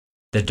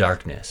the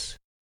darkness.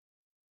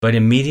 But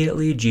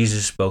immediately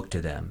Jesus spoke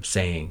to them,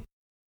 saying,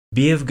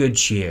 "Be of good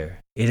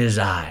cheer, it is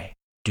I,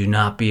 do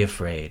not be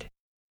afraid."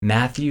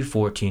 Matthew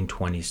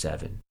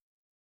 14:27.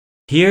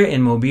 Here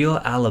in Mobile,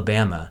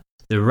 Alabama,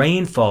 the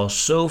rain falls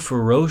so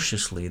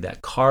ferociously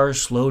that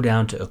cars slow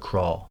down to a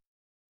crawl.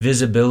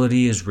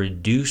 Visibility is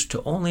reduced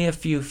to only a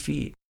few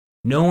feet.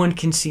 No one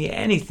can see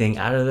anything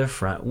out of their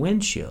front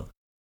windshield.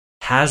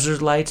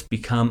 Hazard lights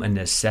become a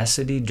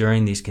necessity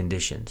during these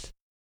conditions.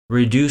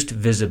 Reduced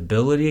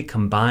visibility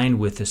combined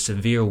with the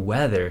severe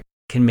weather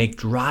can make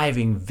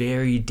driving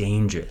very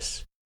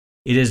dangerous.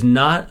 It is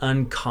not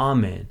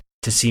uncommon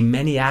to see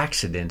many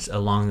accidents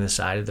along the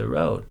side of the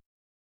road.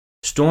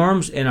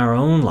 Storms in our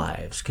own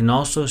lives can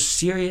also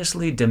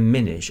seriously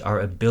diminish our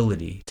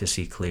ability to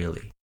see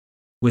clearly.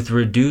 With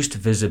reduced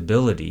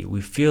visibility,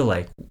 we feel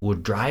like we're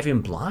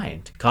driving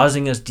blind,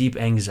 causing us deep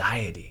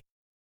anxiety.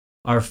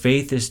 Our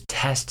faith is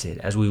tested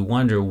as we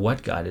wonder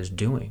what God is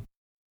doing.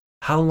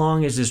 How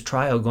long is this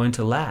trial going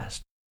to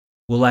last?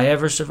 Will I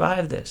ever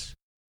survive this?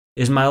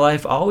 Is my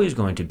life always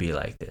going to be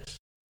like this?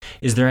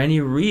 Is there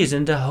any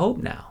reason to hope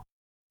now?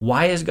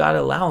 Why is God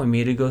allowing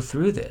me to go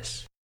through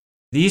this?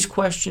 These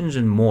questions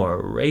and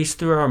more race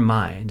through our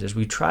minds as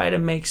we try to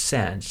make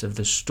sense of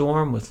the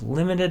storm with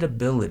limited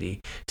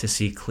ability to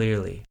see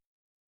clearly.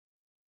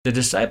 The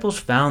disciples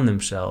found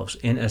themselves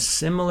in a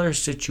similar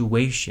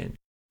situation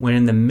when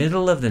in the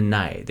middle of the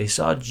night they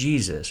saw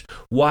Jesus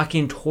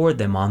walking toward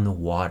them on the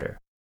water.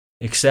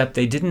 Except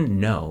they didn't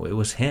know it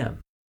was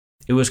him.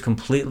 It was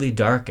completely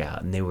dark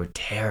out and they were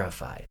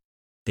terrified.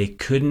 They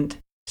couldn't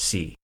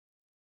see.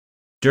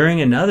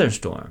 During another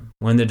storm,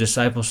 when the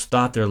disciples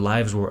thought their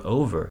lives were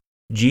over,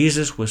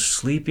 Jesus was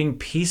sleeping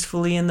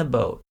peacefully in the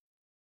boat.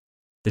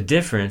 The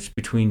difference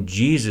between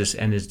Jesus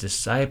and his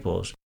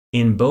disciples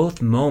in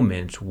both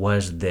moments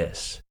was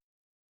this: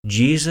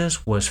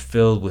 Jesus was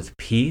filled with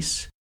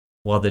peace,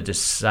 while the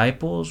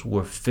disciples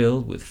were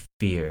filled with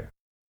fear.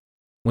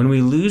 When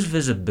we lose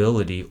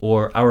visibility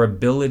or our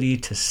ability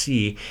to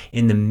see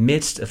in the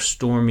midst of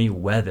stormy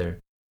weather,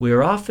 we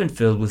are often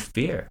filled with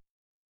fear.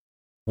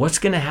 What's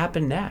going to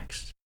happen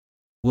next?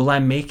 Will I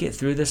make it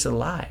through this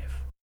alive?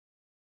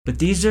 But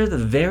these are the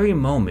very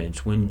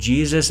moments when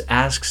Jesus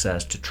asks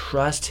us to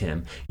trust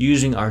him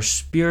using our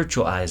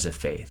spiritual eyes of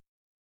faith.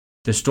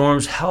 The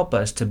storms help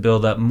us to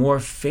build up more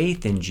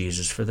faith in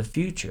Jesus for the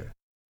future.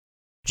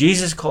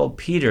 Jesus called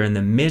Peter in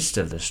the midst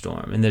of the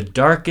storm, in the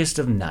darkest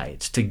of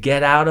nights, to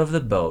get out of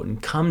the boat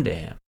and come to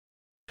him.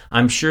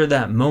 I'm sure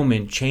that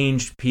moment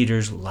changed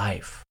Peter's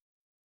life.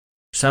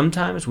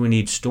 Sometimes we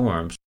need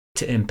storms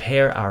to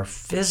impair our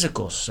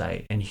physical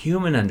sight and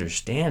human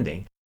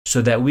understanding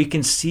so that we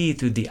can see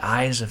through the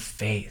eyes of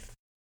faith.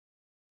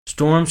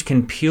 Storms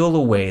can peel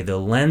away the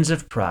lens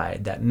of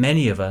pride that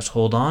many of us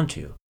hold on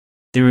to.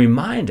 They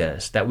remind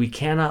us that we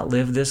cannot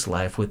live this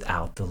life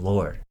without the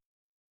Lord.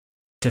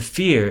 To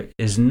fear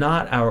is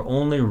not our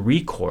only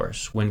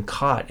recourse when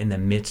caught in the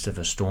midst of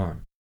a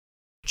storm.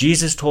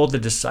 Jesus told the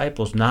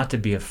disciples not to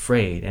be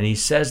afraid, and he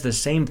says the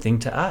same thing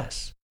to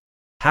us.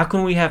 How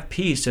can we have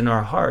peace in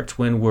our hearts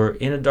when we're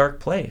in a dark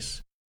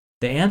place?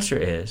 The answer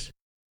is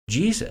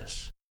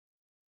Jesus.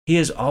 He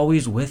is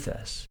always with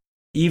us,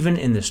 even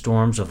in the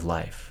storms of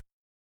life.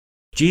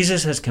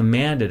 Jesus has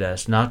commanded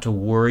us not to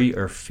worry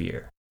or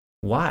fear.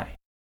 Why?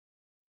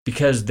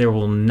 Because there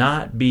will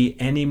not be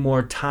any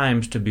more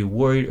times to be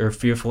worried or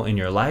fearful in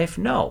your life?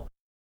 No.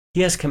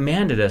 He has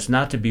commanded us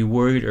not to be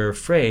worried or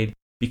afraid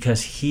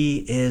because he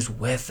is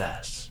with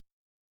us.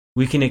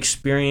 We can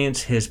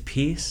experience his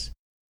peace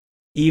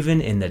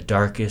even in the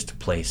darkest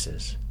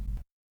places.